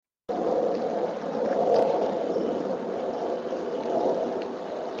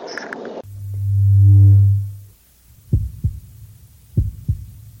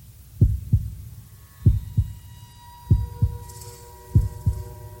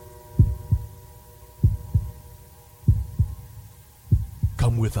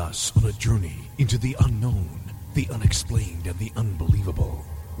Come with us on a journey into the unknown, the unexplained, and the unbelievable.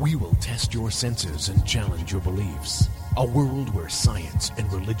 We will test your senses and challenge your beliefs. A world where science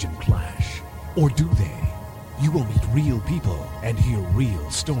and religion clash. Or do they? You will meet real people and hear real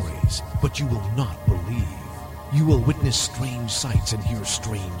stories, but you will not believe. You will witness strange sights and hear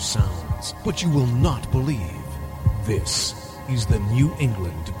strange sounds, but you will not believe. This is the New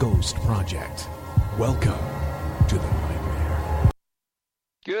England Ghost Project. Welcome to the nightmare.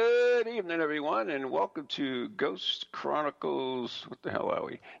 Good evening, everyone, and welcome to Ghost Chronicles. What the hell are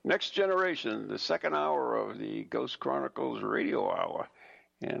we? Next Generation, the second hour of the Ghost Chronicles radio hour.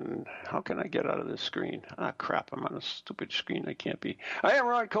 And how can I get out of this screen? Ah, crap, I'm on a stupid screen. I can't be. I am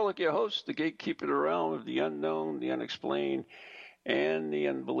Ron Kolick, your host, the gatekeeper of the realm of the unknown, the unexplained, and the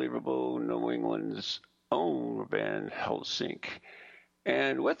unbelievable, New England's own band, Hellsink.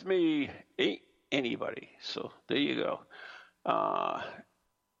 And with me ain't anybody. So there you go.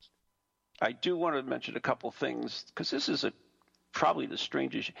 I do want to mention a couple things, because this is probably the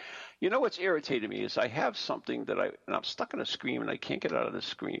strangest. You know what's irritating me is I have something that I'm stuck on a screen and I can't get out of the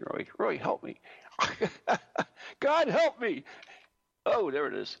screen, Roy. Roy, help me. God help me. Oh, there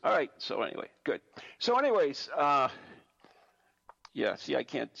it is. All right. So anyway, good. So anyways, yeah, see, I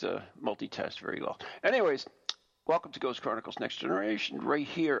can't multitask very well. Anyways, welcome to Ghost Chronicles Next Generation right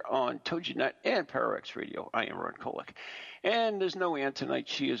here on TogiNet and Pararex Radio. I am Ron Kolick. And there's no Ann tonight.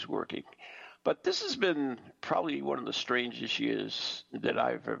 She is working. But this has been probably one of the strangest years that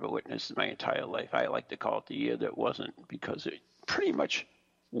I've ever witnessed in my entire life. I like to call it the year that wasn't, because it pretty much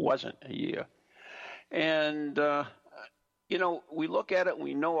wasn't a year. And, you know, we look at it,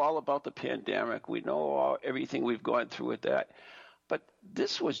 we know all about the pandemic. We know everything we've gone through with that. But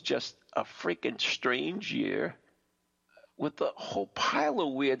this was just a freaking strange year with a whole pile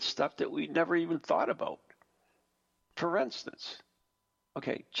of weird stuff that we never even thought about. For instance,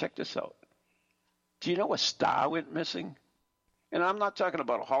 okay, check this out. Do you know a star went missing? And I'm not talking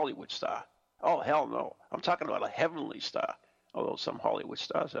about a Hollywood star. Oh, hell no. I'm talking about a heavenly star. Although some Hollywood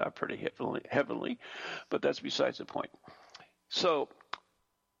stars are pretty heavenly, but that's besides the point. So,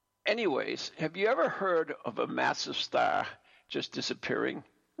 anyways, have you ever heard of a massive star just disappearing?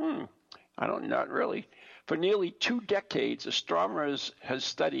 Not really. For nearly 2 decades, astronomers have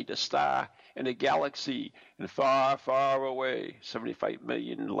studied a star in a galaxy and far, far away, 75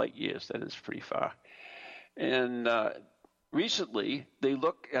 million light years. That is pretty far. And recently, they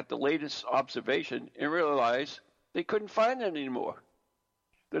looked at the latest observation and realized they couldn't find it anymore.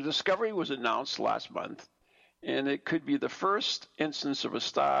 The discovery was announced last month, and it could be the first instance of a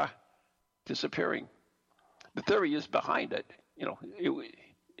star disappearing. The theory is behind it. You know,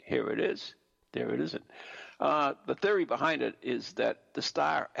 here it is. There it isn't. The theory behind it is that the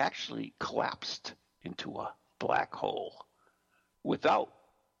star actually collapsed into a black hole without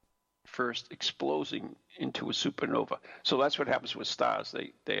first exploding into a supernova. So that's what happens with stars.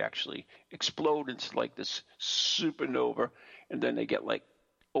 They actually explode into like this supernova, and then they get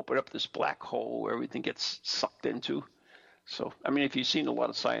open up this black hole where everything gets sucked into. So, I mean, if you've seen a lot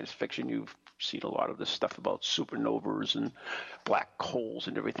of science fiction, you've seen a lot of this stuff about supernovas and black holes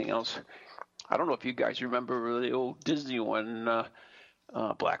and everything else. I don't know if you guys remember the old Disney one,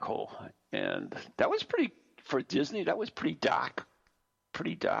 Black Hole. And that was for Disney, that was pretty dark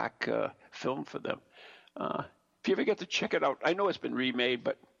film for them. If you ever get to check it out, I know it's been remade,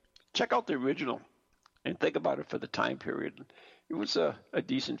 but check out the original and think about it for the time period. It was a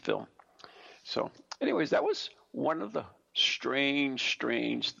decent film. So anyways, that was one of the strange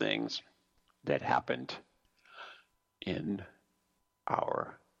things that happened in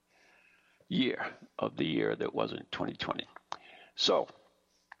our year of the year that wasn't 2020. So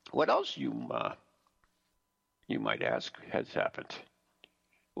what else you might ask has happened?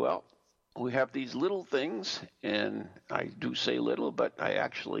 Well, we have these little things, and I do say little, but I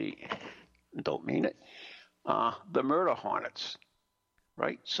actually don't mean it. The murder hornets,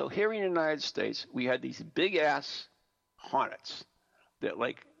 right? So here in the United States, we had these big-ass hornets that,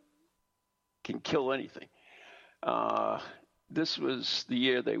 can kill anything. This was the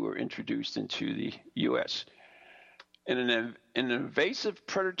year they were introduced into the U.S. And an invasive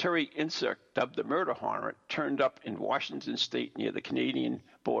predatory insect dubbed the murder hornet turned up in Washington state near the Canadian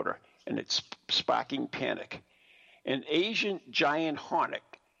border, and it's sparking panic. An Asian giant hornet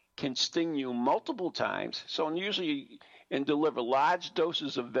can sting you multiple times, and deliver large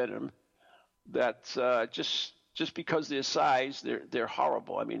doses of venom that just because their size, they're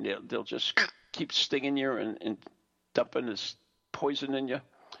horrible. I mean, they'll just keep stinging you and dumping this poison in you.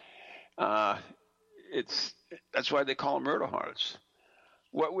 That's why they call them murder hornets.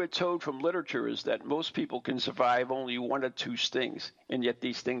 what we're told from literature is that most people can survive only 1 or 2 stings, and yet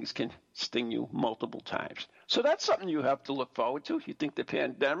these things can sting you multiple times. So that's something you have to look forward to. If you think the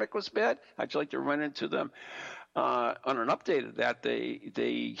pandemic was bad, I'd like to run into them on an update of that.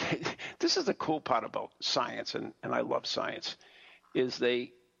 They this is the cool part about science, and I love science, is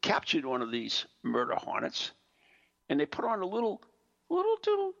they captured one of these murder hornets, and they put on a little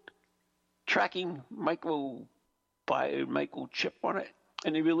tracking microchip on it,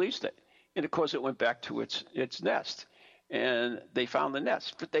 and they released it. And of course, it went back to its nest, and they found the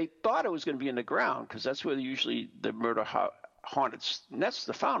nest. But they thought it was going to be in the ground because that's where usually the murder hornets' nests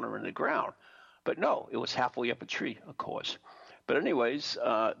are found, are in the ground. But no, it was halfway up a tree, of course. But anyways,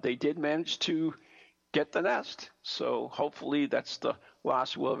 they did manage to get the nest. So hopefully that's the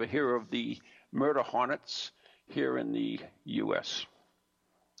last we'll ever hear of the murder hornets here in the U.S.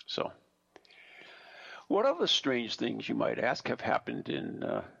 So what other strange things, you might ask, have happened in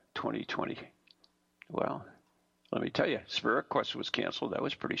 2020? Well, let me tell you, Spirit Quest was canceled. That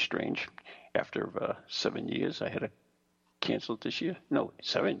was pretty strange. After 7 years, I had it canceled this year. No,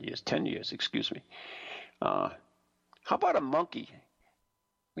 7 years, 10 years, excuse me. How about a monkey?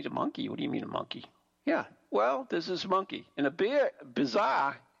 He's a monkey? What do you mean a monkey? Yeah, well, there's this monkey. In a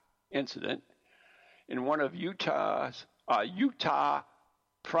bizarre incident in one of Utah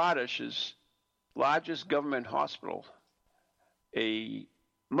Pradesh's largest government hospital, a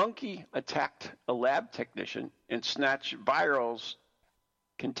monkey attacked a lab technician and snatched vials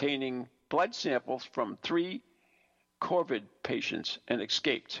containing blood samples from 3 COVID patients and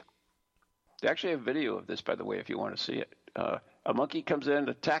escaped. They actually have video of this, by the way, if you want to see it. A monkey comes in,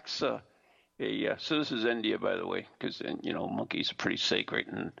 attacks so this is India, by the way, because, monkeys are pretty sacred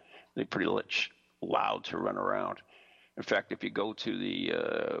and they're pretty loud to run around. In fact, if you go to the,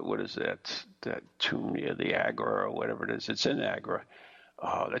 what is that tomb near the Agra or whatever it is, it's in Agra,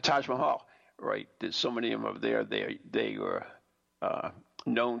 the Taj Mahal, right? There's so many of them over there. They were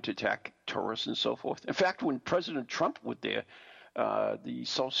known to attack tourists and so forth. In fact, when President Trump was there, the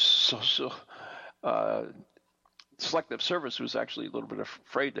social selective service was actually a little bit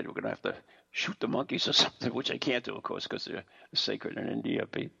afraid that they were going to have to shoot the monkeys or something, which they can't do, of course, because they're sacred in India.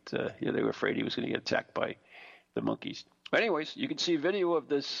 But they were afraid he was going to get attacked by the monkeys. Anyways, you can see a video of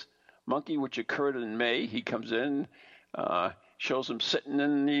this monkey, which occurred in May. He comes in, shows him sitting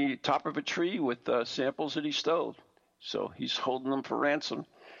in the top of a tree with samples that he stole. So he's holding them for ransom.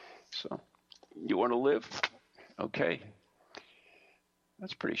 So you want to live? Okay.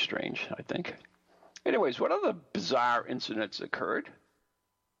 That's pretty strange, I think. Anyways, what other bizarre incidents occurred?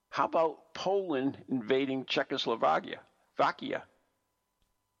 How about Poland invading Czechoslovakia?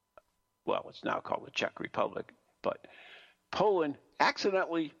 Well, it's now called the Czech Republic, but Poland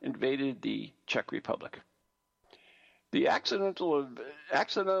accidentally invaded the Czech Republic. The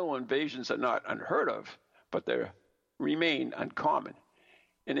accidental invasions are not unheard of, but they remain uncommon.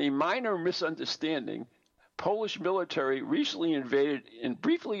 In a minor misunderstanding, Polish military recently invaded and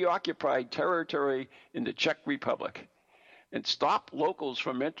briefly occupied territory in the Czech Republic and stopped locals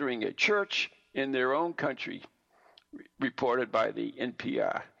from entering a church in their own country, reported by the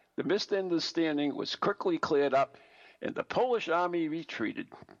NPR. The misunderstanding was quickly cleared up, and the Polish army retreated.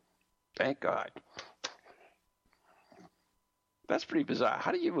 Thank God. That's pretty bizarre.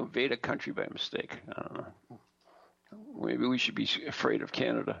 How do you invade a country by mistake? I don't know. Maybe we should be afraid of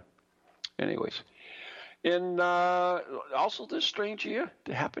Canada. Anyways. And also this strange year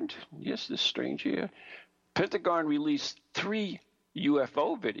that happened. Yes, this strange year. Pentagon released 3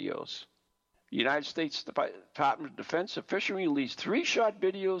 UFO videos. The United States Department of Defense officially released 3 short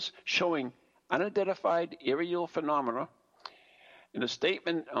videos showing unidentified aerial phenomena. In a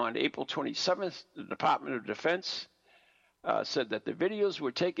statement on April 27th, the Department of Defense said that the videos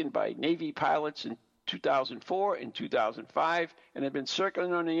were taken by Navy pilots in 2004 and 2005 and have been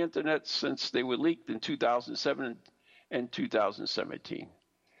circulating on the internet since they were leaked in 2007 and 2017.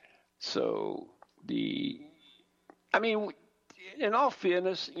 So in all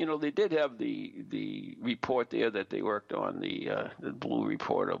fairness, they did have the report there that they worked on, the Blue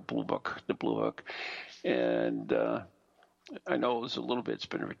Report or Blue Book, the Blue Book, and I know it was a little bit, it's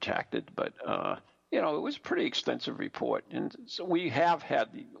been retracted, but it was a pretty extensive report, and so we have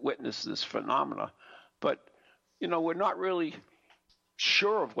witnessed this phenomena, but we're not really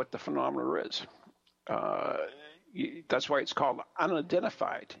sure of what the phenomena is. That's why it's called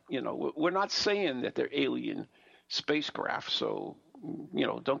unidentified. We're not saying that they're alien spacecraft, so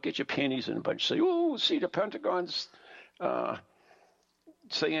don't get your panties in a bunch. Say, oh, see, the Pentagon's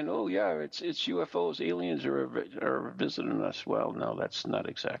saying, oh yeah, it's UFOs, aliens are visiting us. Well, no, that's not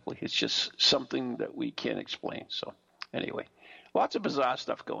exactly. It's just something that we can't explain. So anyway, lots of bizarre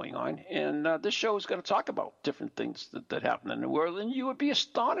stuff going on. And this show is going to talk about different things that happen in the world. And you would be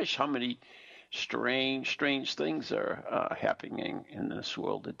astonished how many strange things are happening in this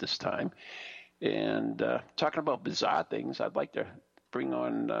world at this time. And talking about bizarre things, I'd like to bring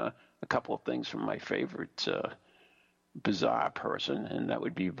on a couple of things from my favorite bizarre person, and that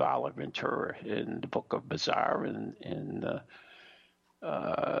would be Vala Ventura in the Book of Bizarre.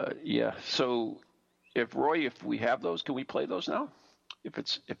 So if we have those, can we play those now? If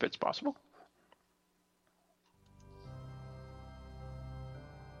it's possible.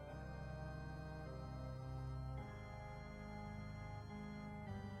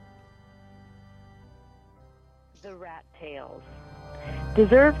 The rat tales.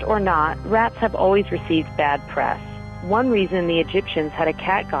 Deserved or not, rats have always received bad press. One reason the Egyptians had a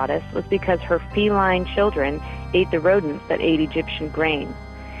cat goddess was because her feline children ate the rodents that ate Egyptian grain.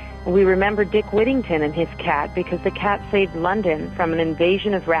 We remember Dick Whittington and his cat because the cat saved London from an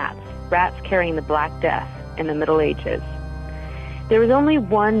invasion of rats carrying the Black Death in the Middle Ages. There was only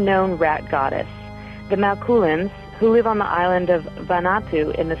one known rat goddess. The Malkulans, who live on the island of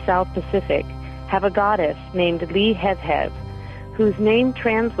Vanuatu in the South Pacific, have a goddess named Li-Hev-Hev, whose name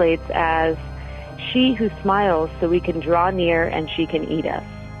translates as she who smiles so we can draw near and she can eat us.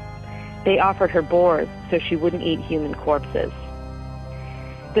 They offered her boars so she wouldn't eat human corpses.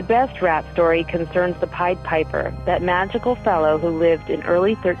 The best rat story concerns the Pied Piper, that magical fellow who lived in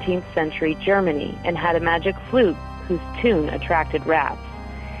early 13th century Germany and had a magic flute whose tune attracted rats.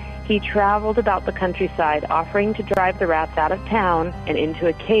 He traveled about the countryside offering to drive the rats out of town and into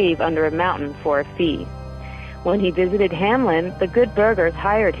a cave under a mountain for a fee. When he visited Hamelin, the good burghers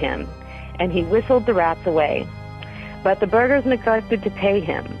hired him, and he whistled the rats away. But the burghers neglected to pay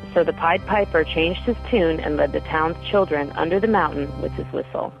him, so the Pied Piper changed his tune and led the town's children under the mountain with his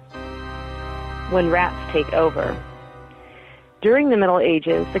whistle. When rats take over. During the Middle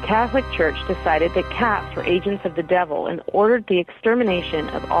Ages, the Catholic Church decided that cats were agents of the devil and ordered the extermination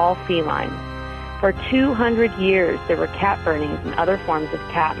of all felines. For 200 years, there were cat burnings and other forms of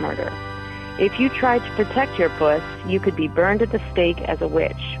cat murder. If you tried to protect your puss, you could be burned at the stake as a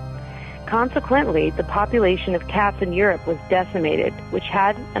witch. Consequently, the population of cats in Europe was decimated, which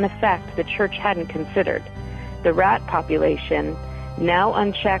had an effect the Church hadn't considered. The rat population, now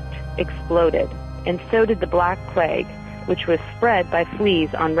unchecked, exploded, and so did the Black Plague, which was spread by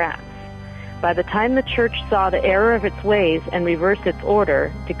fleas on rats. By the time the Church saw the error of its ways and reversed its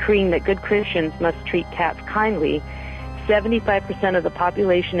order, decreeing that good Christians must treat cats kindly, 75% of the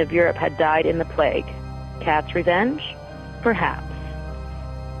population of Europe had died in the plague. Cat's revenge? Perhaps.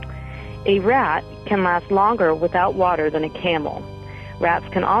 A rat can last longer without water than a camel. Rats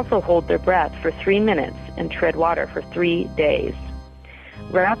can also hold their breath for 3 minutes and tread water for 3 days.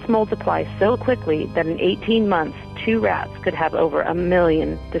 Rats multiply so quickly that in 18 months, 2 rats could have over 1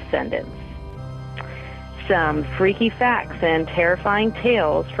 million descendants. Some freaky facts and terrifying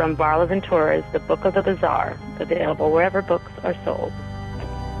tales from Vala Ventura's The Book of the Bizarre, available wherever books are sold.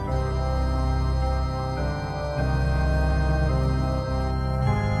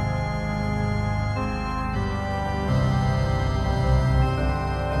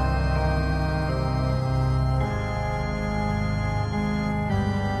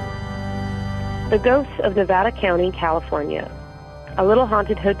 The Ghosts of Nevada County, California. A little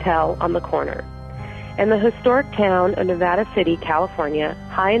haunted hotel on the corner. In the historic town of Nevada City, California,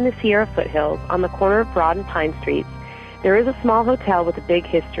 high in the Sierra foothills on the corner of Broad and Pine Streets, there is a small hotel with a big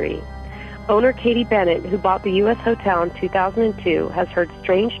history. Owner Katie Bennett, who bought the U.S. hotel in 2002, has heard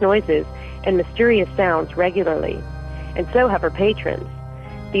strange noises and mysterious sounds regularly, and so have her patrons.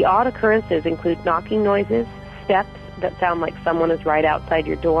 The odd occurrences include knocking noises, steps that sound like someone is right outside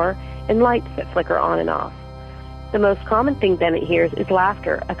your door, and lights that flicker on and off. The most common thing Bennett hears is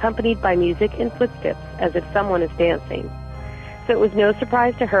laughter, accompanied by music and footsteps, as if someone is dancing. So it was no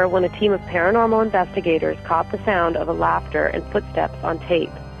surprise to her when a team of paranormal investigators caught the sound of a laughter and footsteps on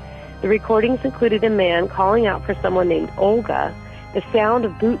tape. The recordings included a man calling out for someone named Olga, the sound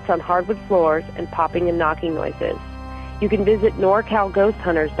of boots on hardwood floors, and popping and knocking noises. You can visit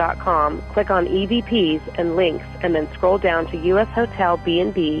NorCalGhostHunters.com, click on EVPs and links, and then scroll down to U.S. Hotel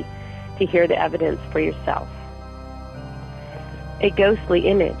B&B to hear the evidence for yourself. A ghostly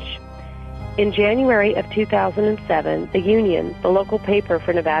image. In January of 2007, the Union, the local paper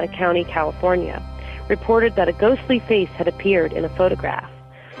for Nevada County, California, reported that a ghostly face had appeared in a photograph.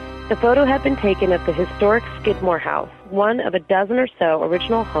 The photo had been taken at the historic Skidmore House, one of a dozen or so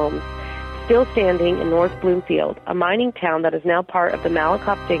original homes still standing in North Bloomfield, a mining town that is now part of the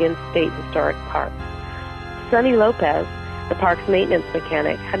Malakoff-Diggins State Historic Park. Sonny Lopez, the park's maintenance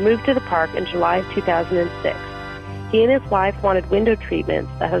mechanic, had moved to the park in July of 2006. He and his wife wanted window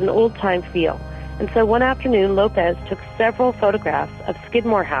treatments that had an old-time feel, and so one afternoon Lopez took several photographs of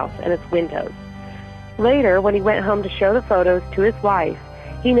Skidmore House and its windows. Later, when he went home to show the photos to his wife,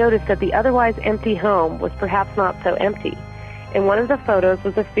 he noticed that the otherwise empty home was perhaps not so empty. In one of the photos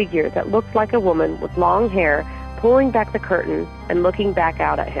was a figure that looked like a woman with long hair pulling back the curtain and looking back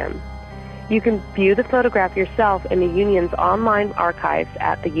out at him. You can view the photograph yourself in the Union's online archives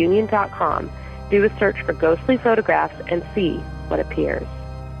at theunion.com. Do a search for ghostly photographs and see what appears.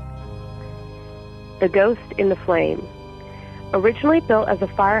 The Ghost in the Flame. Originally built as a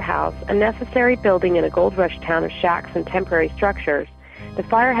firehouse, a necessary building in a gold rush town of shacks and temporary structures, the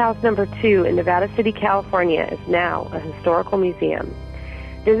Firehouse No. 2 in Nevada City, California is now a historical museum.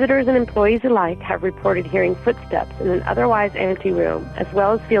 Visitors and employees alike have reported hearing footsteps in an otherwise empty room, as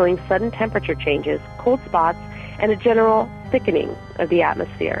well as feeling sudden temperature changes, cold spots, and a general thickening of the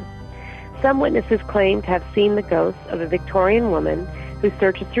atmosphere. Some witnesses claim to have seen the ghosts of a Victorian woman who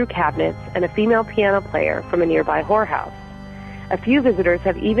searches through cabinets and a female piano player from a nearby whorehouse. A few visitors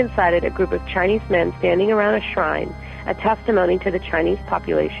have even cited a group of Chinese men standing around a shrine, a testimony to the Chinese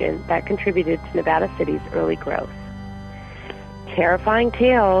population that contributed to Nevada City's early growth. Terrifying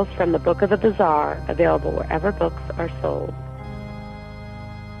tales from the Book of the Bizarre, available wherever books are sold.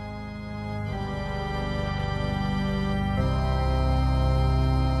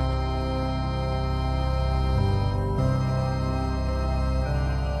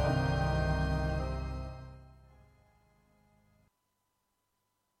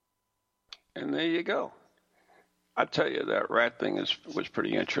 And there you go. I tell you, that rat thing was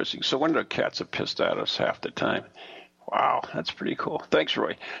pretty interesting. So wonder cats are pissed at us half the time. Wow, that's pretty cool. Thanks,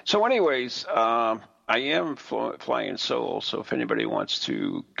 Roy. So anyways, I am flying solo, so if anybody wants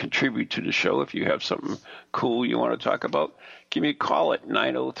to contribute to the show, if you have something cool you want to talk about, give me a call at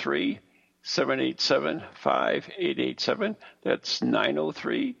 903-787-5887. That's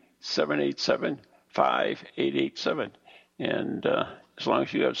 903-787-5887. And as long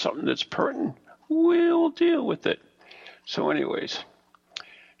as you have something that's pertinent, we'll deal with it. So anyways,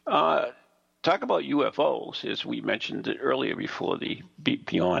 talk about UFOs, as we mentioned it earlier before the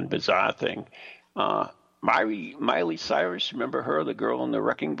Beyond Bizarre thing. Miley Cyrus, remember her, the girl in the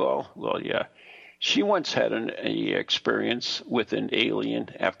wrecking ball? Well, yeah. She once had an experience with an alien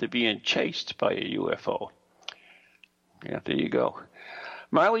after being chased by a UFO. Yeah, there you go.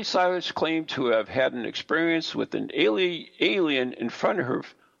 Miley Cyrus claimed to have had an experience with an alien in front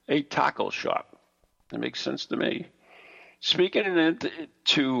of a taco shop. That makes sense to me. Speaking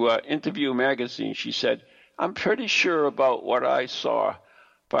to Interview Magazine, she said, "I'm pretty sure about what I saw,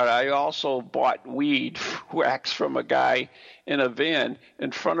 but I also bought weed wax from a guy in a van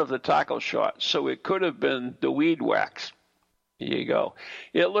in front of the taco shop, so it could have been the weed wax." Here you go.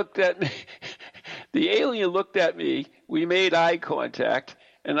 It looked at me. The alien looked at me. We made eye contact,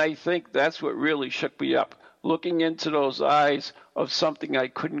 and I think that's what really shook me up, looking into those eyes of something I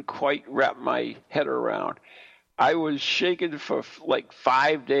couldn't quite wrap my head around. I was shaken for like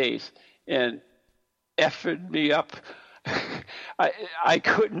 5 days and effed me up. I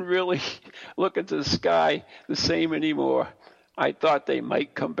couldn't really look into the sky the same anymore. I thought they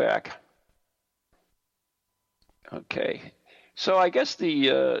might come back. Okay. So I guess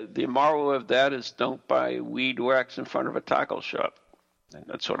the moral of that is don't buy weed wax in front of a taco shop. And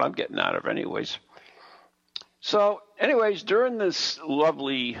that's what I'm getting out of anyways. So anyways, during this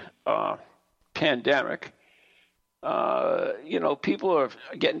lovely pandemic, people are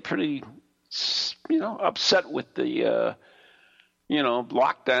getting pretty, upset with the,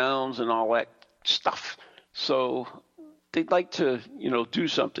 lockdowns and all that stuff. So they'd like to, do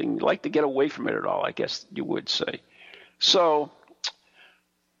something, like to get away from it at all, I guess you would say. So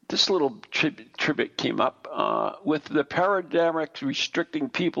this little tribute came up. With the pandemic restricting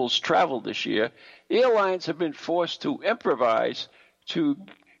people's travel this year, airlines have been forced to improvise to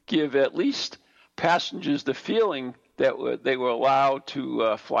give at least passengers the feeling that they were allowed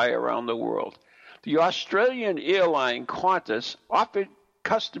to fly around the world. The Australian airline Qantas offered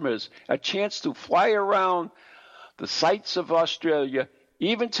customers a chance to fly around the sights of Australia,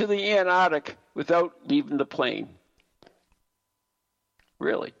 even to the Antarctic, without leaving the plane.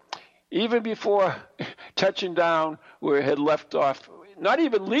 Really. Even before touching down where it had left off, not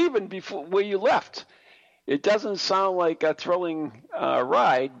even leaving before where you left. It doesn't sound like a thrilling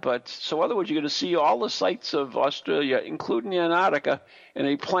ride, but so in other words, you're going to see all the sights of Australia, including Antarctica, in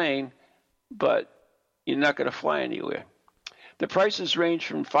a plane, but you're not going to fly anywhere. The prices range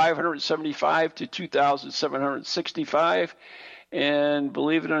from $575 to $2,765, and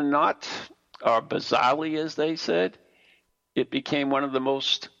believe it or not, or bizarrely as they said, it became one of the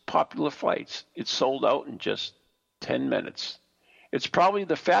most popular flights. It sold out in just 10 minutes. It's probably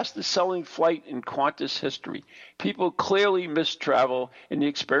the fastest-selling flight in Qantas history. People clearly miss travel and the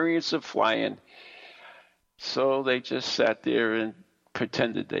experience of flying, so they just sat there and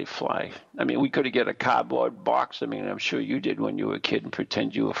pretended they fly. I mean, we could have get a cardboard box. I mean, I'm sure you did when you were a kid and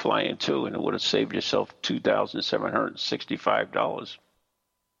pretend you were flying too, and it would have saved yourself $2,765.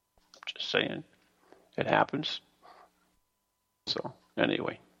 Just saying. It happens. So,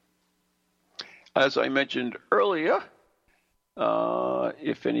 anyway. As I mentioned earlier,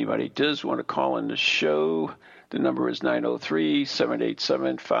 if anybody does want to call in the show, the number is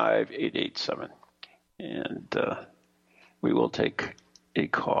 903-787-5887. And we will take a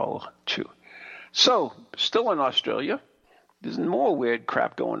call, too. So, still in Australia, there's more weird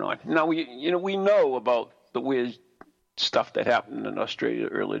crap going on. Now, we know about the weird stuff that happened in Australia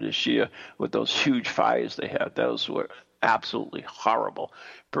earlier this year with those huge fires they had. Those were absolutely horrible.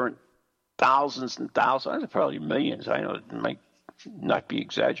 Burnt thousands and thousands, probably millions, I know it might not be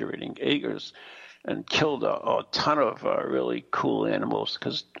exaggerating, acres, and killed a ton of really cool animals,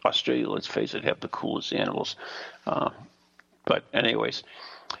 because Australia, let's face it, have the coolest animals. But anyways,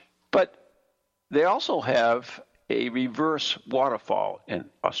 but they also have a reverse waterfall in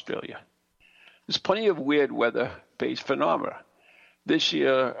Australia. There's plenty of weird weather-based phenomena. This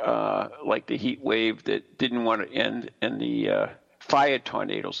year, like the heat wave that didn't want to end, and the fire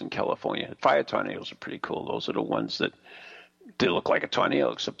tornadoes in California. Fire tornadoes are pretty cool. Those are the ones that they look like a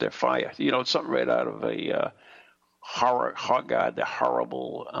tornado, except they're fire. You know, it's something right out of a the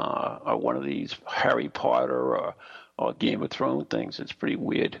horrible, or one of these Harry Potter or Game of Thrones things. It's pretty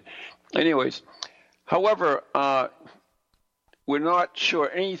weird. Anyways, however, we're not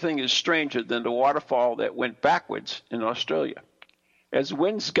sure anything is stranger than the waterfall that went backwards in Australia. As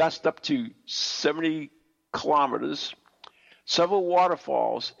winds gust up to 70 kilometers, several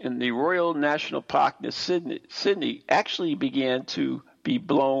waterfalls in the Royal National Park near Sydney actually began to be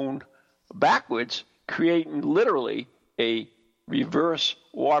blown backwards, creating literally a reverse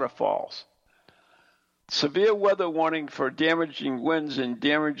waterfalls. Severe weather warning for damaging winds and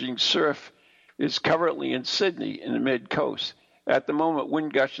damaging surf is currently in Sydney in the mid-coast. At the moment,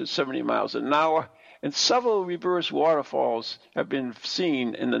 wind gusts at 70 miles an hour, and several reverse waterfalls have been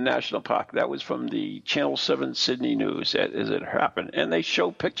seen in the national park. That was from the Channel 7 Sydney News as it happened. And they show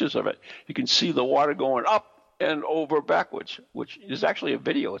pictures of it. You can see the water going up and over backwards, which is actually a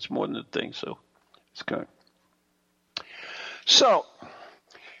video. It's more than a thing, so it's good. So,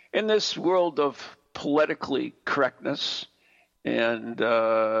 in this world of politically correctness and,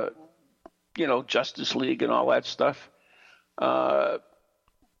 Justice League and all that stuff,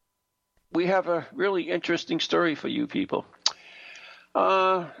 we have a really interesting story for you people.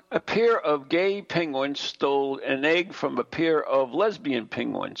 A pair of gay penguins stole an egg from a pair of lesbian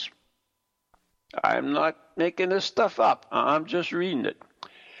penguins. I'm not making this stuff up. I'm just reading it.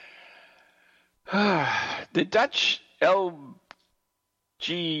 The Dutch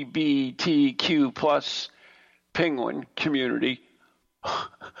LGBTQ plus penguin community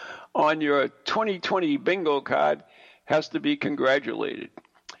on your 2020 bingo card has to be congratulated.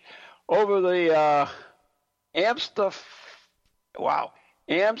 Over the Amsterfort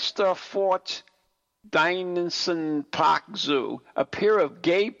Dynesen Park Zoo, a pair of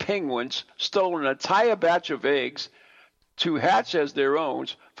gay penguins stole an entire batch of eggs to hatch as their own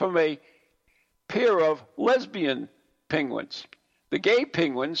from a pair of lesbian penguins. The gay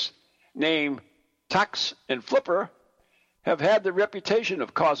penguins, named Tux and Flipper, have had the reputation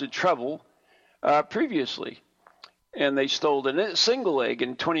of causing trouble previously, and they stole a single egg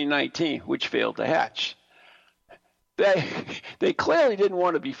in 2019, which failed to hatch. They clearly didn't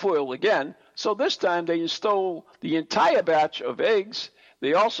want to be foiled again, so this time they stole the entire batch of eggs.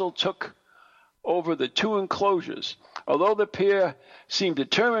 They also took over the two enclosures. Although the pair seem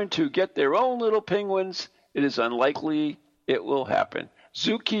determined to get their own little penguins, it is unlikely it will happen.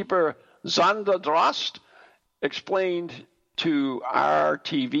 Zookeeper Zonda Drost explained to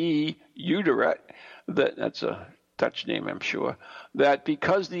RTV Utrecht, that's a Dutch name, I'm sure, that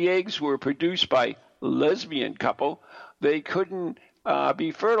because the eggs were produced by lesbian couple, they couldn't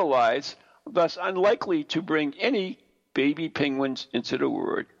be fertilized, thus unlikely to bring any baby penguins into the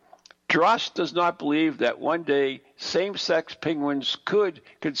world. Drost does not believe that one day same-sex penguins could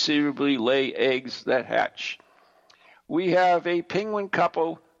conceivably lay eggs that hatch. We have a penguin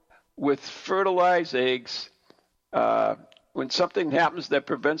couple with fertilized eggs. When something happens that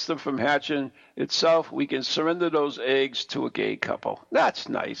prevents them from hatching itself, we can surrender those eggs to a gay couple. That's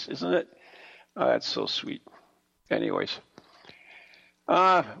nice, isn't it? That's so sweet. Anyways,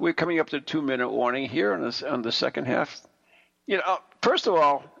 we're coming up to the 2-minute warning here on the second half. First of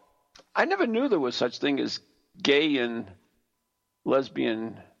all, I never knew there was such thing as gay and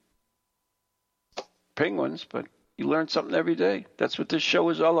lesbian penguins, but you learn something every day. That's what this show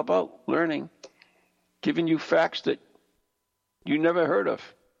is all about, learning, giving you facts that you never heard of,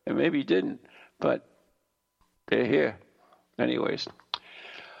 and maybe didn't, but they're here. Anyways,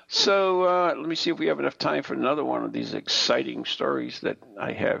 so let me see if we have enough time for another one of these exciting stories that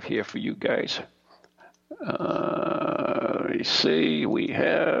I have here for you guys. Let me see. We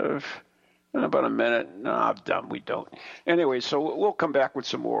have about a minute. No, I'm done. We don't. Anyway, so we'll come back with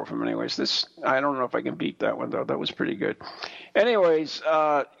some more of them. Anyways, this, I don't know if I can beat that one, though. That was pretty good. Anyways,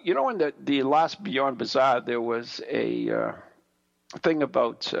 in the last Beyond Bizarre, there was a thing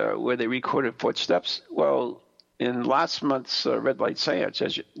about where they recorded footsteps. Well, in last month's Red Light Seance,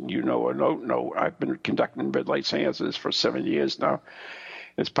 as you know or don't know, I've been conducting Red Light Seances for 7 years now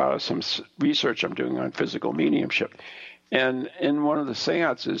as part of some research I'm doing on physical mediumship. And in one of the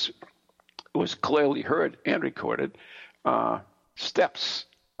seances, it was clearly heard and recorded steps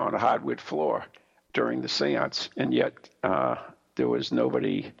on a hardwood floor during the seance, and yet there was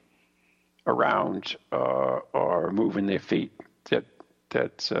nobody around or moving their feet that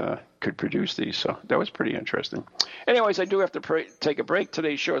could produce these. So that was pretty interesting. Anyways, I do have to take a break.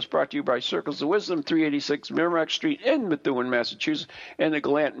 Today's show is brought to you by Circles of Wisdom, 386 Merrimack Street in Methuen, Massachusetts, and the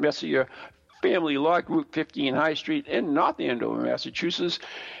Gallant Messier Family Law Group, 15 High Street in North Andover, Massachusetts.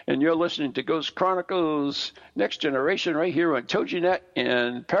 And you're listening to Ghost Chronicles Next Generation right here on TogiNet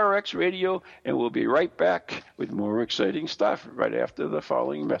and Pararex Radio. And we'll be right back with more exciting stuff right after the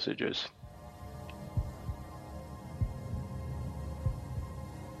following messages.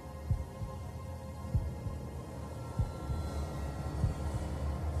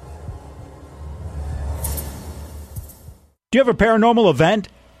 Do you have a paranormal event,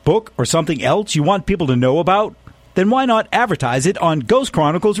 book, or something else you want people to know about? Then why not advertise it on Ghost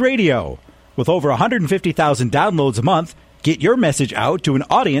Chronicles Radio? With over 150,000 downloads a month, get your message out to an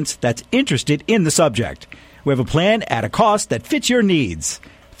audience that's interested in the subject. We have a plan at a cost that fits your needs.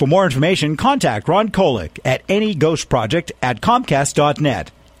 For more information, contact Ron Kolick at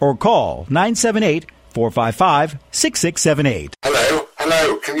anyghostproject@comcast.net or call 978-455-6678.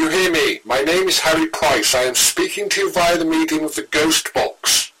 Hello, can you hear me? My name is Harry Price. I am speaking to you via the medium of the Ghost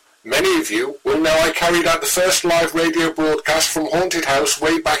Box. Many of you will know I carried out the first live radio broadcast from Haunted House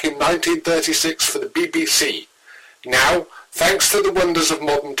way back in 1936 for the BBC. Now, thanks to the wonders of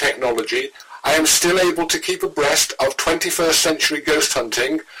modern technology, I am still able to keep abreast of 21st century ghost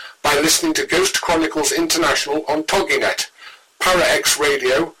hunting by listening to Ghost Chronicles International on TogiNet, Pararex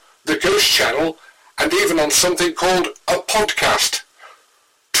Radio, the Ghost Channel, and even on something called a podcast.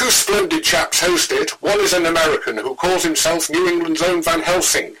 Two splendid chaps host it. One is an American who calls himself New England's own Van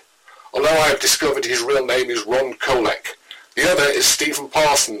Helsing, although I have discovered his real name is Ron Kolick. The other is Stephen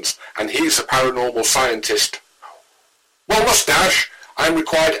Parsons, and he's a paranormal scientist. Well, mustache, I am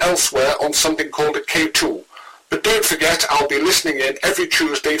required elsewhere on something called a K2. But don't forget, I'll be listening in every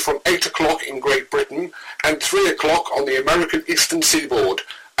Tuesday from 8 o'clock in Great Britain and 3 o'clock on the American Eastern Seaboard.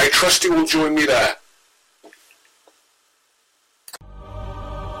 I trust you will join me there.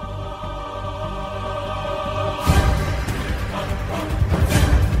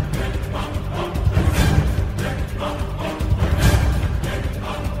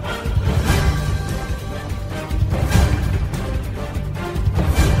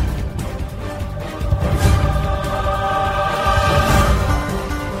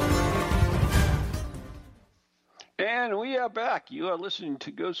 And we are back. You are listening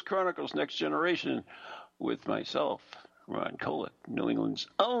to Ghost Chronicles Next Generation with myself, Ron Kolick, New England's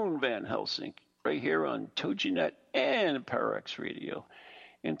own Van Helsing, right here on TogiNet and Pararex Radio.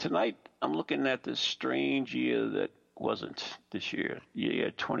 And tonight, I'm looking at this strange year that wasn't this year, year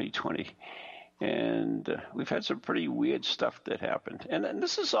 2020. And we've had some pretty weird stuff that happened. And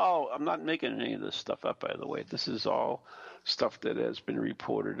this is all, I'm not making any of this stuff up, by the way. This is all stuff that has been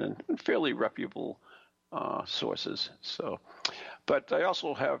reported in fairly reputable sources. So, but I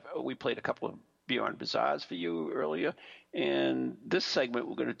also have, we played a couple of Beyond Bizarres for you earlier, and this segment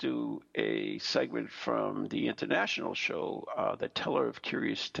we're going to do a segment from the international show, The Teller of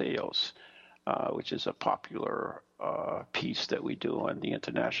Curious Tales, which is a popular piece that we do on the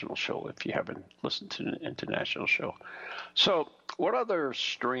international show, if you haven't listened to the international show. So what other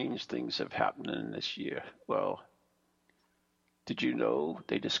strange things have happened in this year? Well, did you know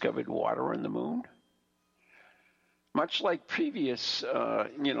they discovered water on the moon? Much like previous,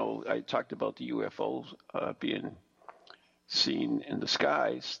 I talked about the UFOs being seen in the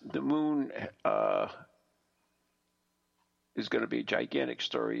skies. The moon is going to be a gigantic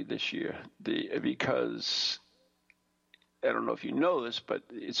story this year because, I don't know if you know this, but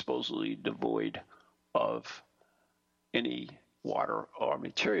it's supposedly devoid of any water or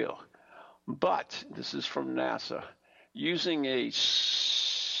material. But this is from NASA. Using a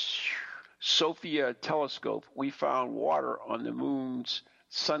SOFIA telescope, we found water on the moon's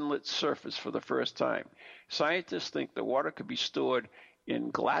sunlit surface for the first time. Scientists think the water could be stored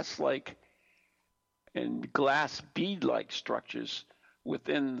in glass-like and glass bead-like structures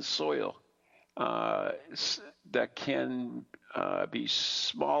within the soil that can be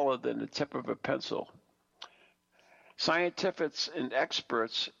smaller than the tip of a pencil. Scientists and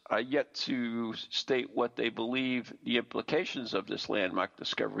experts are yet to state what they believe the implications of this landmark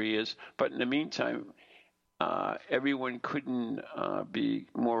discovery is, but in the meantime, everyone couldn't be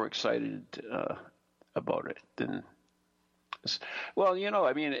more excited about it than this. Well,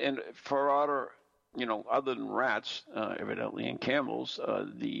 I mean, and for other than rats, evidently, and camels,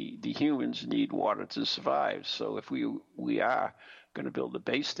 the humans need water to survive. So if we are going to build a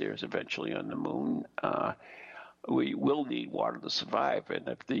base there eventually on the moon, we will need water to survive. And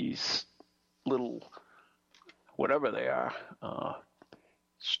if these little, whatever they are,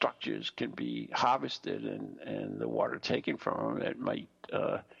 structures can be harvested and the water taken from them, it might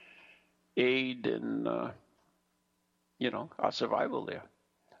aid in, our survival there.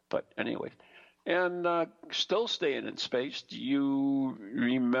 But anyway, and still staying in space, do you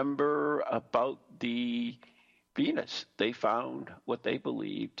remember about the Venus? They found what they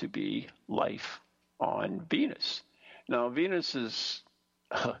believe to be life on Venus. Now, Venus is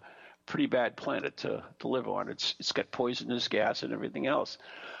a pretty bad planet to live on. It's got poisonous gas and everything else.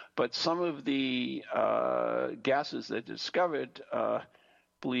 But some of the gases they discovered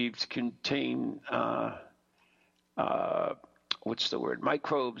believed to contain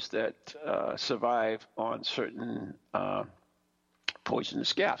microbes that survive on certain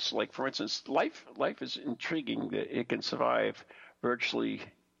poisonous gas. Like, for instance, life is intriguing that it can survive virtually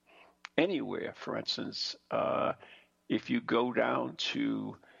anywhere. For instance, if you go down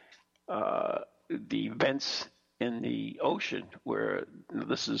to the vents in the ocean, where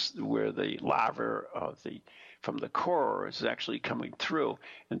this is where the lava from the core is actually coming through,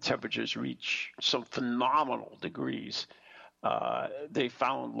 and temperatures reach some phenomenal degrees, they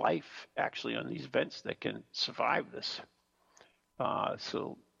found life actually on these vents that can survive this.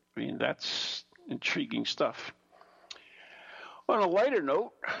 So, I mean, that's intriguing stuff. On a lighter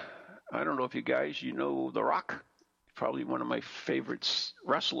note, I don't know if you guys, The Rock, probably one of my favorite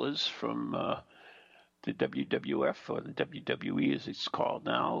wrestlers from the WWF, or the WWE as it's called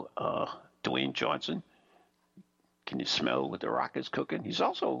now, Dwayne Johnson. Can you smell what The Rock is cooking? He's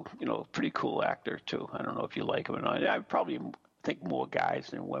also, a pretty cool actor, too. I don't know if you like him or not. I probably think more guys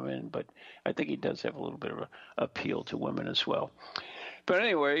than women, but I think he does have a little bit of an appeal to women as well. But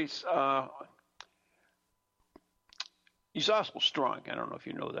anyways, he's also strong. I don't know if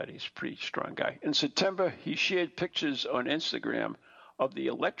you know that. He's a pretty strong guy. In September, he shared pictures on Instagram of the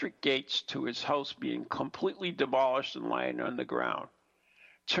electric gates to his house being completely demolished and lying on the ground.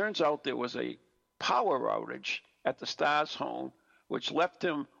 Turns out there was a power outage at the Star's home, which left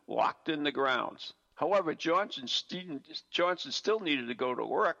him locked in the grounds. However, Johnson still needed to go to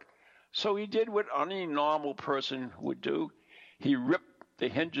work, so he did what any normal person would do. He ripped the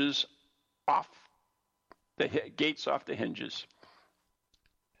hinges off, the gates off the hinges.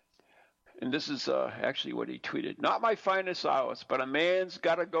 And this is actually what he tweeted. "Not my finest hours, but a man's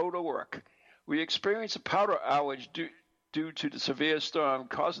got to go to work. We experienced a power outage due to the severe storm,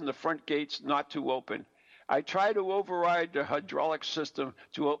 causing the front gates not to open. I tried to override the hydraulic system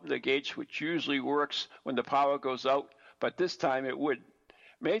to open the gates, which usually works when the power goes out, but this time it wouldn't.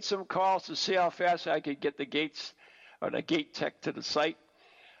 Made some calls to see how fast I could get the gates or the gate tech to the site,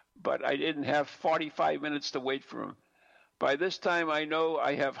 but I didn't have 45 minutes to wait for him. By this time, I know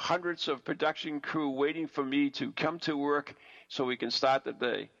I have hundreds of production crew waiting for me to come to work so we can start the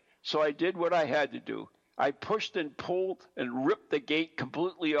day. So I did what I had to do. I pushed and pulled and ripped the gate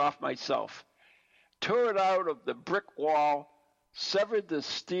completely off myself, tore it out of the brick wall, severed the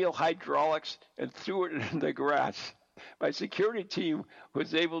steel hydraulics, and threw it in the grass. My security team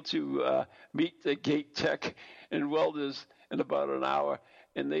was able to meet the gate tech and welders in about an hour,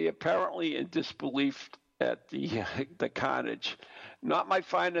 and they apparently in disbelief at the carnage. Not my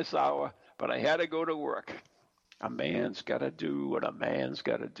finest hour, but I had to go to work. A man's got to do what a man's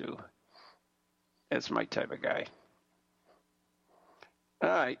got to do." That's my type of guy. All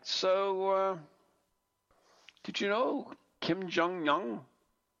right, so did you know Kim Jong-un?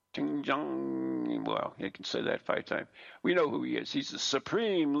 Well, you can say that 5 times. We know who he is. He's the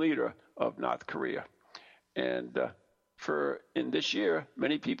supreme leader of North Korea. And in this year,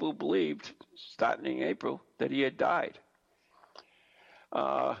 many people believed, starting in April, that he had died.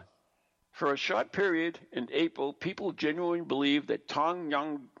 For a short period in April, people genuinely believed that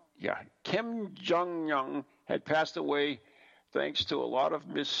Kim Jong-un had passed away thanks to a lot of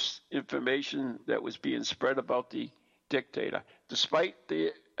misinformation that was being spread about the dictator. Despite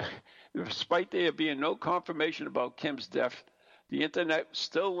there being no confirmation about Kim's death, the internet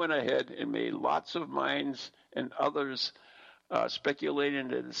still went ahead and made lots of minds and others speculating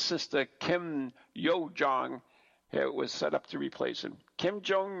that his sister Kim Yo-jong was set up to replace him. Kim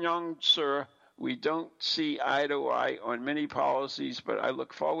Jong-un, sir, we don't see eye to eye on many policies, but I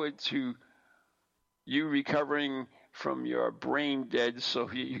look forward to you recovering from your brain dead so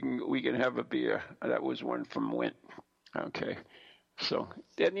we can have a beer. That was one from Wint. Okay. So,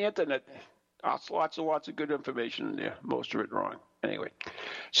 on the internet, lots of good information in there. Most of it wrong. Anyway.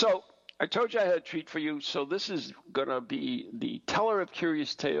 So, I told you I had a treat for you. So, this is going to be the Teller of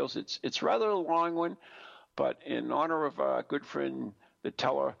Curious Tales. It's rather a long one, but in honor of our good friend, the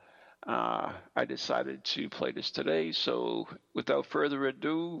Teller, I decided to play this today. So, without further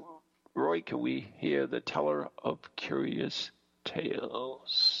ado, Roy, can we hear the Teller of Curious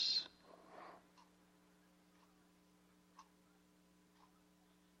Tales?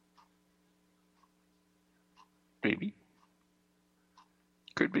 Maybe.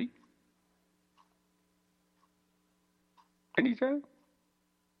 Could be. Anytime?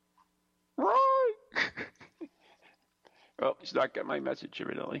 Roy! Well, he's not got my message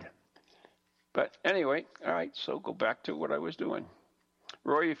evidently. But anyway, all right, so go back to what I was doing.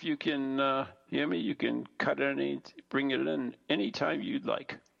 Roy, if you can hear me, you can cut it bring it in anytime you'd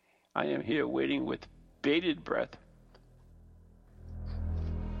like. I am here waiting with bated breath.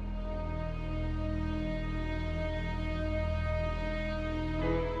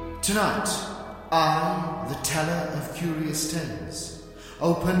 Tonight, I, the Teller of Curious Tales,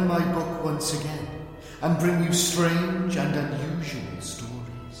 open my book once again and bring you strange and unusual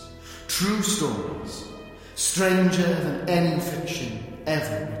stories. True stories, stranger than any fiction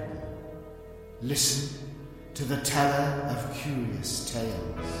ever written. Listen to the Teller of Curious Tales.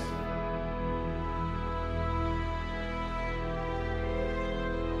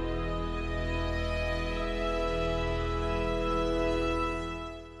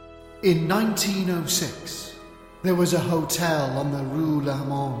 In 1906, there was a hotel on the Rue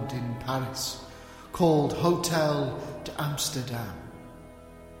Lamont in Paris called Hotel d'Amsterdam.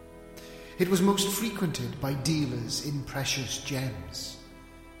 It was most frequented by dealers in precious gems.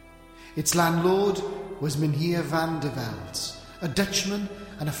 Its landlord was Mynheer van der Velds, a Dutchman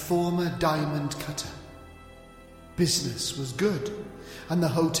and a former diamond cutter. Business was good, and the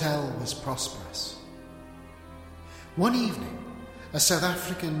hotel was prosperous. One evening, a South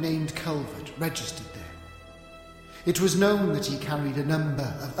African named Culvert registered there. It was known that he carried a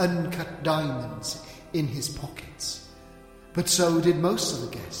number of uncut diamonds in his pockets, but so did most of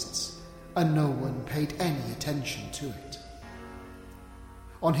the guests, and no one paid any attention to it.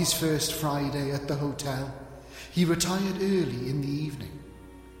 On his first Friday at the hotel, he retired early in the evening.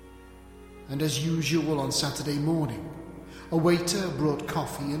 And as usual on Saturday morning, a waiter brought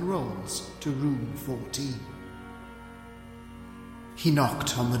coffee and rolls to room 14. He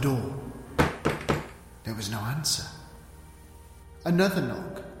knocked on the door. There was no answer. Another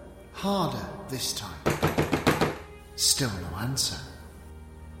knock, harder this time. Still no answer.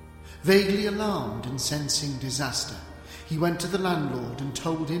 Vaguely alarmed and sensing disaster, he went to the landlord and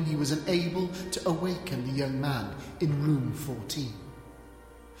told him he was unable to awaken the young man in room 14.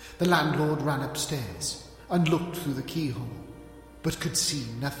 The landlord ran upstairs and looked through the keyhole, but could see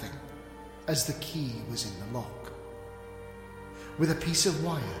nothing, as the key was in the lock. With a piece of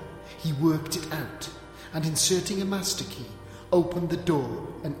wire, he worked it out, and inserting a master key, opened the door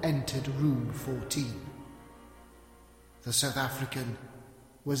and entered room 14. The South African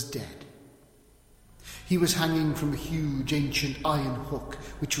was dead. He was hanging from a huge ancient iron hook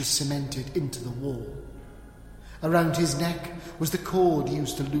which was cemented into the wall. Around his neck was the cord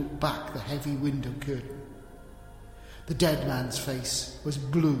used to loop back the heavy window curtain. The dead man's face was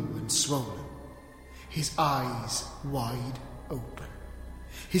blue and swollen, his eyes wide open.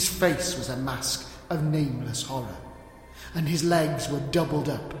 His face was a mask of nameless horror, and his legs were doubled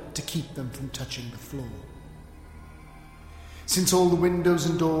up to keep them from touching the floor. Since all the windows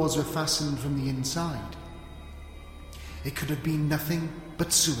and doors were fastened from the inside, it could have been nothing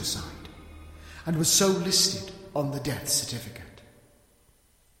but suicide, and was so listed on the death certificate.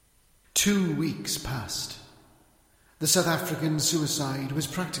 2 weeks passed. The South African suicide was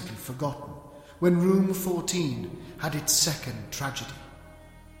practically forgotten when room 14 had its second tragedy.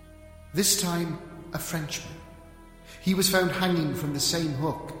 This time, a Frenchman. He was found hanging from the same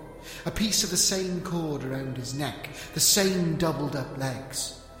hook, a piece of the same cord around his neck, the same doubled up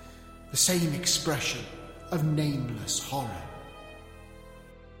legs. the same expression of nameless horror.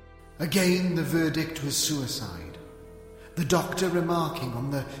 Again the verdict was suicide, the doctor remarking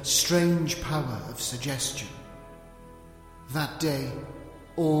on the strange power of suggestion. That day,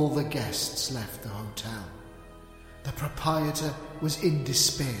 all the guests left the hotel. The proprietor was in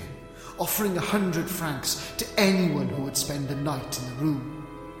despair, offering 100 francs to anyone who would spend a night in the room.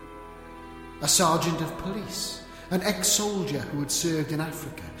 A sergeant of police, an ex-soldier who had served in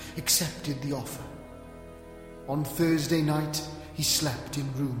Africa, accepted the offer. On Thursday night, he slept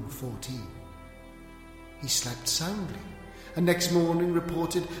in room 14. He slept soundly, and next morning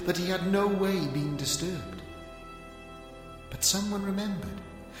reported that he had no way been disturbed. But someone remembered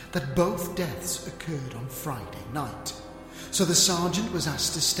that both deaths occurred on Friday night, so the sergeant was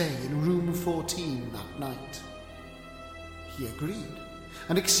asked to stay in room 14 that night. He agreed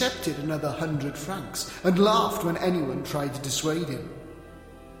and accepted another 100 francs and laughed when anyone tried to dissuade him.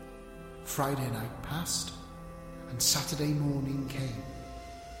 Friday night passed and Saturday morning came.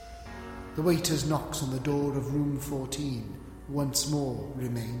 The waiter's knocks on the door of room 14 once more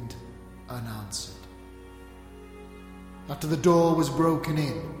remained unanswered. After the door was broken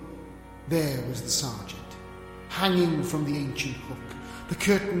in, there was the sergeant, hanging from the ancient hook, the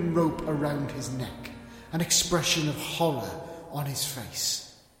curtain rope around his neck, an expression of horror on his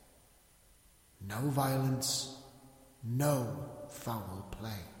face. No violence, no foul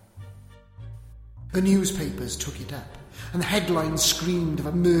play. The newspapers took it up, and the headlines screamed of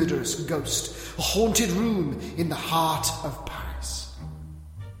a murderous ghost, a haunted room in the heart of Paris.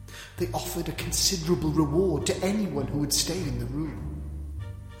 They offered a considerable reward to anyone who would stay in the room.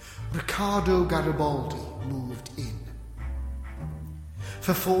 Riccardo Garibaldi moved in.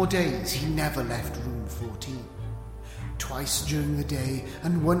 For 4 days he never left room 14. Twice during the day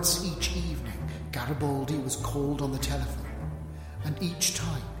and once each evening, Garibaldi was called on the telephone, and each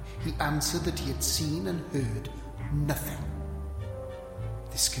time he answered that he had seen and heard nothing.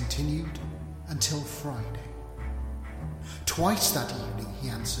 This continued until Friday. Twice that evening he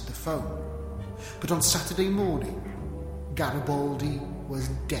answered the phone, but on Saturday morning, Garibaldi was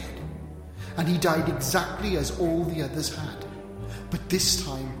dead, and he died exactly as all the others had. But this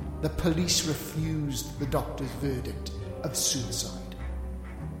time, the police refused the doctor's verdict of suicide.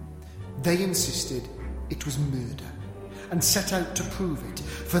 They insisted it was murder and set out to prove it,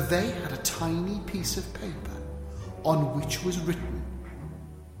 for they had a tiny piece of paper on which was written,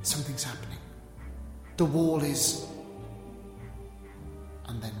 "Something's happening. The wall is..."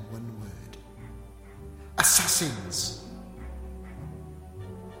 and then one word: "Assassins."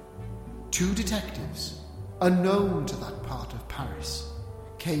 2 detectives, unknown to that part of Paris,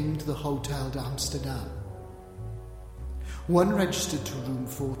 came to the Hotel d'Amsterdam. One registered to room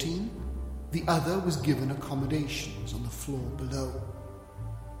 14, the other was given accommodations on the floor below.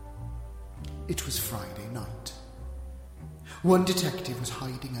 It was Friday night. One detective was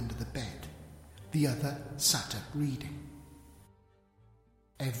hiding under the bed, the other sat up reading.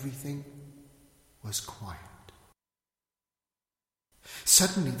 Everything was quiet.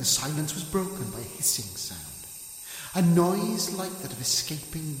 Suddenly the silence was broken by a hissing sound, a noise like that of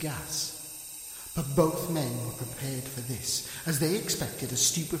escaping gas. But both men were prepared for this, as they expected a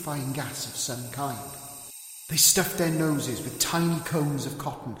stupefying gas of some kind. They stuffed their noses with tiny combs of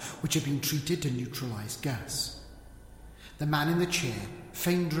cotton which had been treated to neutralize gas. The man in the chair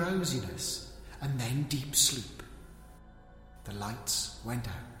feigned drowsiness and then deep sleep. The lights went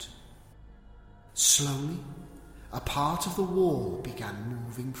out. Slowly, a part of the wall began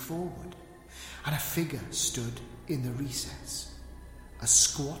moving forward, and a figure stood in the recess. A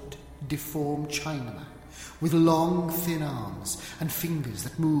squat, deformed Chinaman with long, thin arms and fingers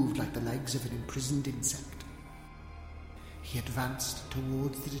that moved like the legs of an imprisoned insect. He advanced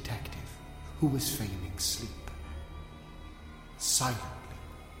towards the detective, who was feigning sleep. Silently,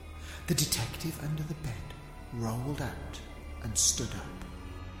 the detective under the bed rolled out and stood up.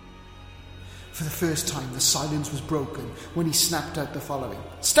 For the first time, the silence was broken when he snapped out the following: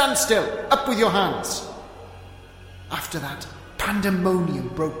 "Stand still! Up with your hands!" After that, pandemonium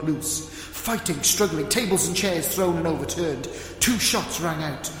broke loose. Fighting, struggling, tables and chairs thrown and overturned. 2 shots rang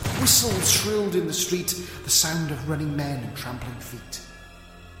out. Whistles shrilled in the street, the sound of running men and trampling feet.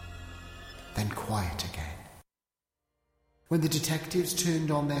 Then quiet again. When the detectives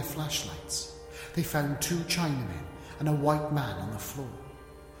turned on their flashlights, they found 2 Chinamen and a white man on the floor.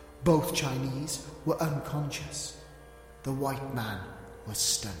 Both Chinese were unconscious. The white man was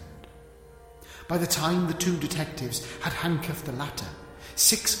stunned. By the time the 2 detectives had handcuffed the latter,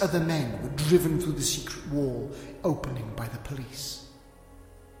 6 other men were driven through the secret wall opening by the police.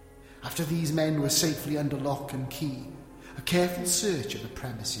 After these men were safely under lock and key, a A careful search of the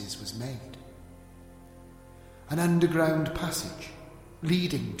premises was made. An underground passage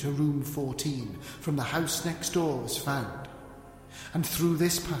leading to room 14 from the house next door was found, and through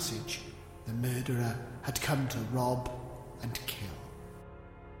this passage the murderer had come to rob and kill.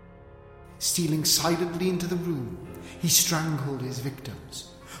 Stealing silently into the room, he strangled his victims,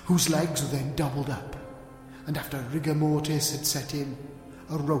 whose legs were then doubled up, and after rigor mortis had set in,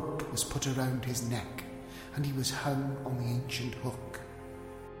 a rope was put around his neck, and he was hung on the ancient hook.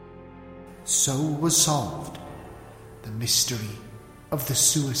 So was solved the mystery of the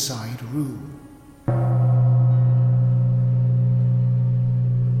suicide room.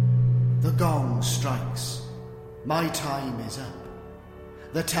 The gong strikes. My time is up.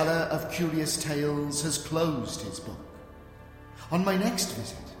 The teller of curious tales has closed his book. On my next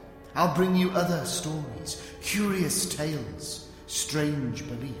visit, I'll bring you other stories, curious tales, strange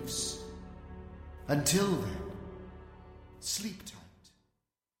beliefs. Until then, sleep tight.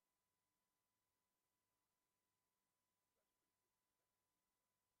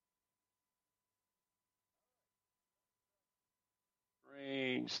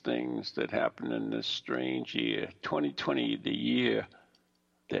 Strange things that happened in this strange year, 2020, the year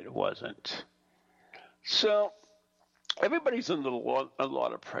that wasn't. So everybody's under a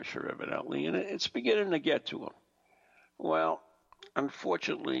lot of pressure, evidently, and it's beginning to get to them. Well,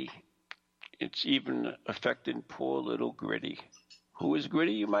 unfortunately, it's even affecting poor little Gritty. Who is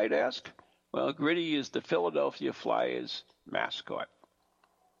Gritty, you might ask? Well, Gritty is the Philadelphia Flyers mascot.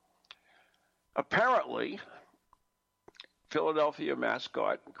 Apparently, Philadelphia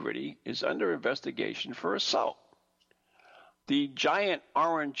mascot Gritty is under investigation for assault. The giant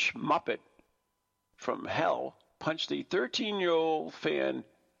orange Muppet from hell punched a 13-year-old fan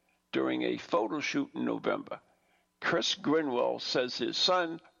during a photo shoot in November. Chris Grinwell says his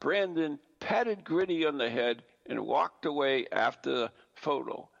son, Brandon, patted Gritty on the head and walked away after the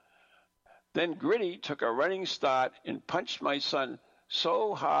photo. Then Gritty took a running start and punched my son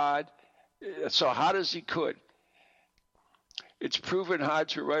so hard as he could. It's proven hard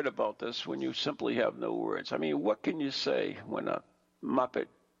to write about this when you simply have no words. I mean, what can you say when a Muppet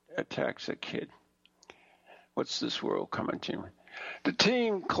attacks a kid? What's this world coming to? The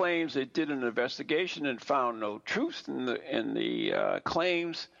team claims they did an investigation and found no truth in the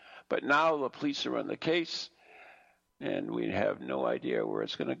claims, but now the police are on the case, and we have no idea where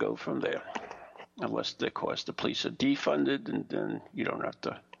it's going to go from there. Unless, of course, the police are defunded, and then you don't have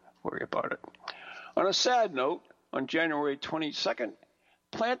to worry about it. On a sad note, on January 22nd,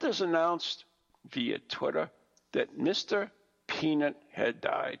 Planters announced via Twitter that Mr. Peanut had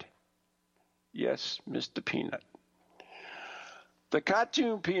died. Yes, Mr. Peanut. The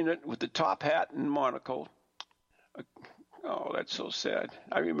cartoon Peanut with the top hat and monocle. Oh, that's so sad.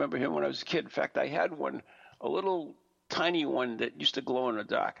 I remember him when I was a kid. In fact, I had one, a little tiny one that used to glow in the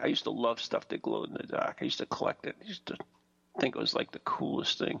dark. I used to love stuff that glowed in the dark. I used to collect it. I used to think it was like the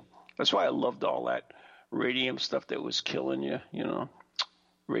coolest thing. That's why I loved all that radium stuff that was killing you,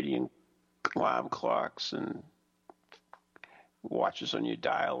 radium alarm clocks and watches on your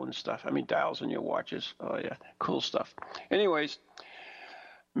dial and stuff. I mean, dials on your watches. Oh, yeah, cool stuff. Anyways,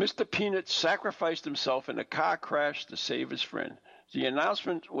 Mr. Peanut sacrificed himself in a car crash to save his friend. The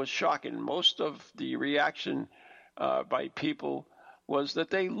announcement was shocking. Most of the reaction by people was that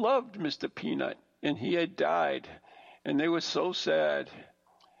they loved Mr. Peanut and he had died, and they were so sad.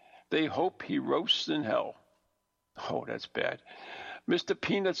 They hope he roasts in hell. Oh, that's bad. Mr.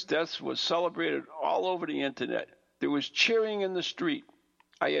 Peanut's death was celebrated all over the internet. There was cheering in the street.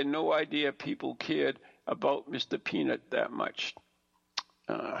 I had no idea people cared about Mr. Peanut that much.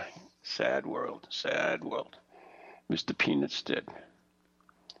 Sad world, sad world. Mr. Peanut's dead.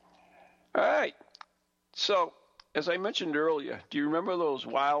 All right. So, as I mentioned earlier, do you remember those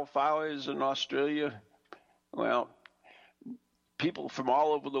wildfires in Australia? Well, people from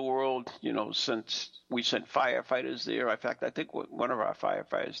all over the world, since we sent firefighters there. In fact, I think one of our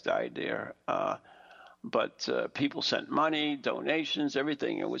firefighters died there. But people sent money, donations,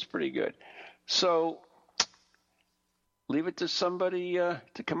 everything. It was pretty good. So leave it to somebody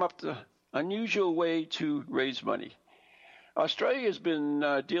to come up with an unusual way to raise money. Australia has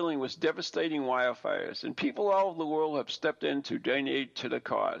been dealing with devastating wildfires, and people all over the world have stepped in to donate to the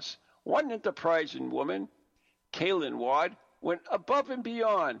cause. One enterprising woman, Kaylin Ward, went above and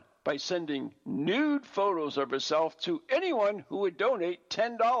beyond by sending nude photos of herself to anyone who would donate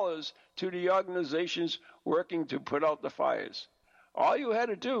 $10 to the organizations working to put out the fires. All you had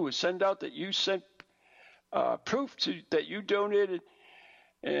to do was send out that you sent proof that you donated,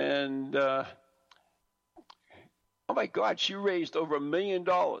 and oh my God, she raised over $1 million.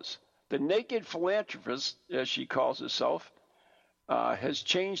 The Naked Philanthropist, as she calls herself, has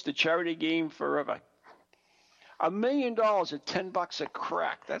changed the charity game forever. $1 million at $10 a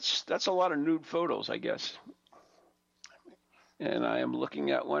crack. That's a lot of nude photos, I guess. And I am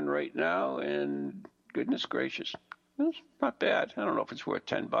looking at one right now, and goodness gracious, it's not bad. I don't know if it's worth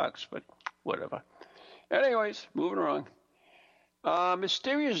 $10, but whatever. Anyways, moving along.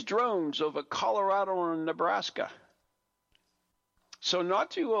 Mysterious drones over Colorado and Nebraska. So not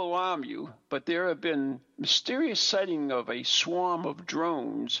to alarm you, but there have been mysterious sighting of a swarm of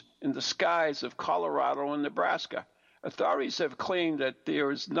drones in the skies of Colorado and Nebraska. Authorities have claimed that there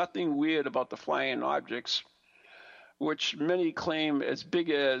is nothing weird about the flying objects, which many claim as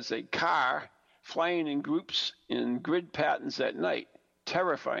big as a car, flying in groups in grid patterns at night.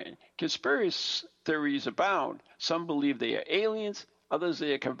 Terrifying. Conspiracy theories abound. Some believe they are aliens, others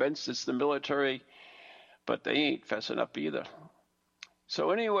they are convinced it's the military, but they ain't fessing up either.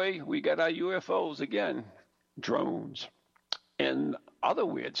 So anyway, we got our UFOs again, drones, and other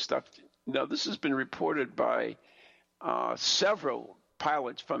weird stuff. Now, this has been reported by several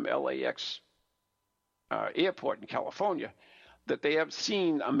pilots from LAX airport in California, that they have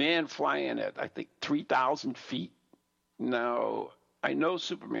seen a man flying at, I think, 3,000 feet. Now, I know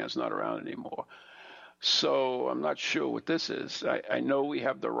Superman's not around anymore, so I'm not sure what this is. I know we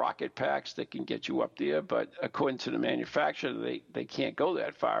have the rocket packs that can get you up there, but according to the manufacturer, they can't go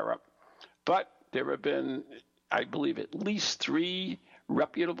that far up. But there have been, I believe, at least 3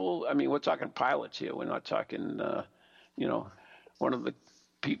 reputable, I mean, we're talking pilots here. We're not talking, one of the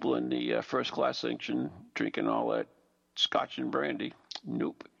people in the first class section drinking all that scotch and brandy.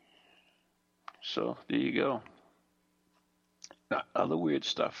 Nope. So there you go. Other weird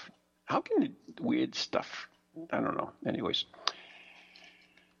stuff. How can weird stuff? I don't know. Anyways.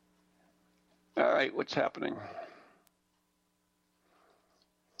 All right, what's happening?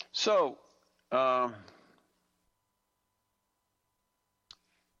 So,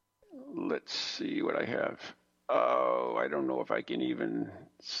 let's see what I have. Oh, I don't know if I can even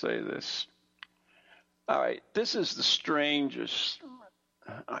say this. All right, this is the strangest.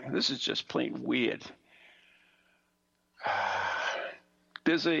 This is just plain weird.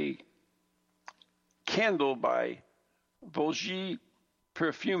 There's a candle by Volgy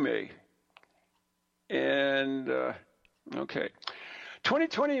Perfume. And, okay.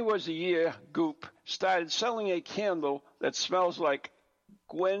 2020 was the year Goop started selling a candle that smells like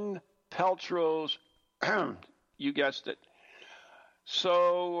Gwen Paltrow's, you guessed it.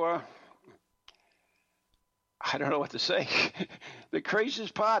 So, I don't know what to say. The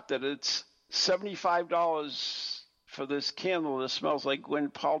craziest part that it's $75 for this candle that smells like Gwen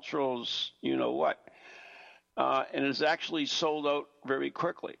Paltrow's you-know-what. And is actually sold out very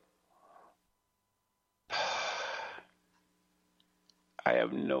quickly. I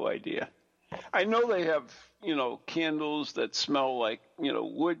have no idea. I know they have, candles that smell like,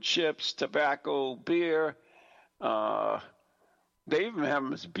 wood chips, tobacco, beer. They even have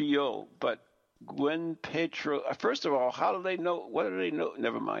them as BO, but Gwen Paltrow. First of all, how do they know? What do they know?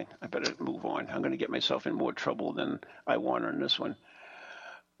 Never mind. I better move on. I'm going to get myself in more trouble than I want on this one.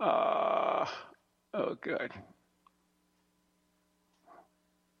 Oh, God.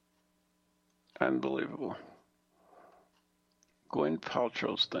 Unbelievable. Gwen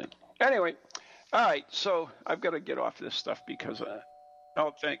Paltrow's thing. Anyway, all right, so I've got to get off this stuff because,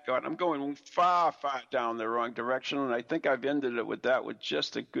 oh, thank God, I'm going far, far down the wrong direction, and I think I've ended it with that with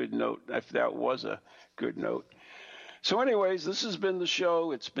just a good note, if that was a good note. So anyways, this has been the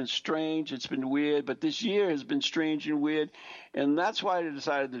show. It's been strange. It's been weird, but this year has been strange and weird, and that's why I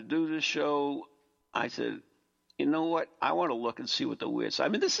decided to do this show. I said, you know what? I want to look and see what the weird stuff. I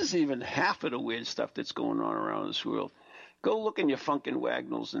mean, this is even half of the weird stuff that's going on around this world. Go look in your Funkin'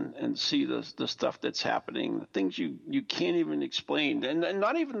 Wagnalls and see the stuff that's happening, the things you can't even explain. And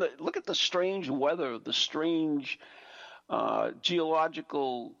not even look at the strange weather, the strange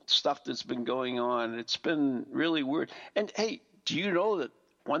geological stuff that's been going on. It's been really weird. And, hey, do you know that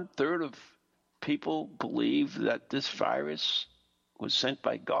 1/3 of people believe that this virus was sent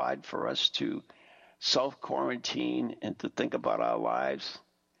by God for us to self-quarantine and to think about our lives?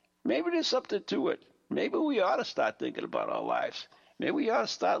 Maybe there's something to it. Maybe we ought to start thinking about our lives. Maybe we ought to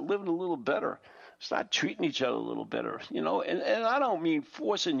start living a little better, start treating each other a little better, And I don't mean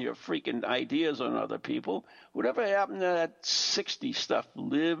forcing your freaking ideas on other people. Whatever happened to that 60 stuff,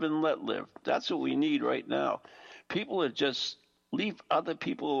 live and let live. That's what we need right now. People that just leave other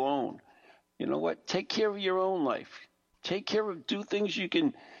people alone. You know what? Take care of your own life. Do things you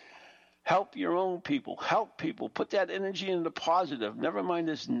can help your own people. Help people. Put that energy into positive. Never mind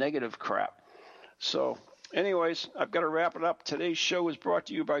this negative crap. So, Anyways, I've got to wrap it up. Today's show is brought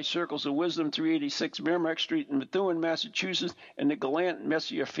to you by Circles of Wisdom, 386 Merrimack Street in Methuen, Massachusetts, and the Gallant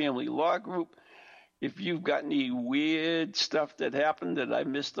Messier Family Law Group. If you've got any weird stuff that happened that I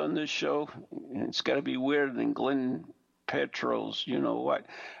missed on this show, and it's got to be weirder than Glenn Petro's, you know what,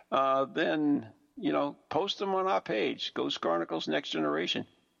 then, post them on our page, Ghost Chronicles Next Generation.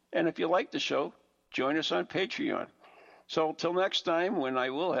 And if you like the show, join us on Patreon. So till next time, when I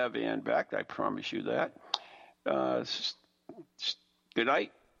will have Ann back, I promise you that. Good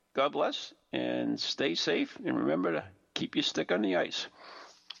night, God bless, and stay safe, and remember to keep your stick on the ice.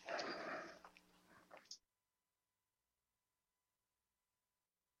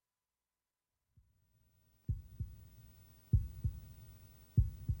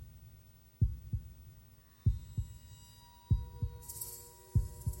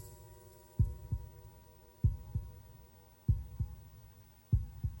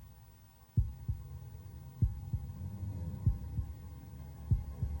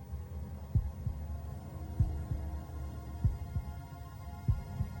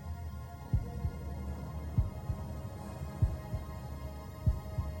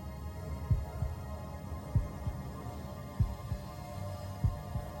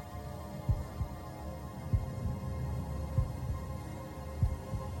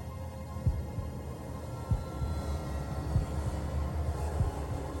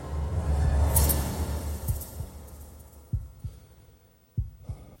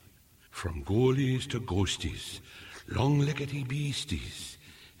 From ghoulies to ghosties, long-leggedy beasties,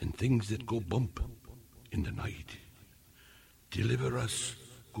 and things that go bump in the night. Deliver us,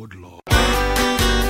 good Lord.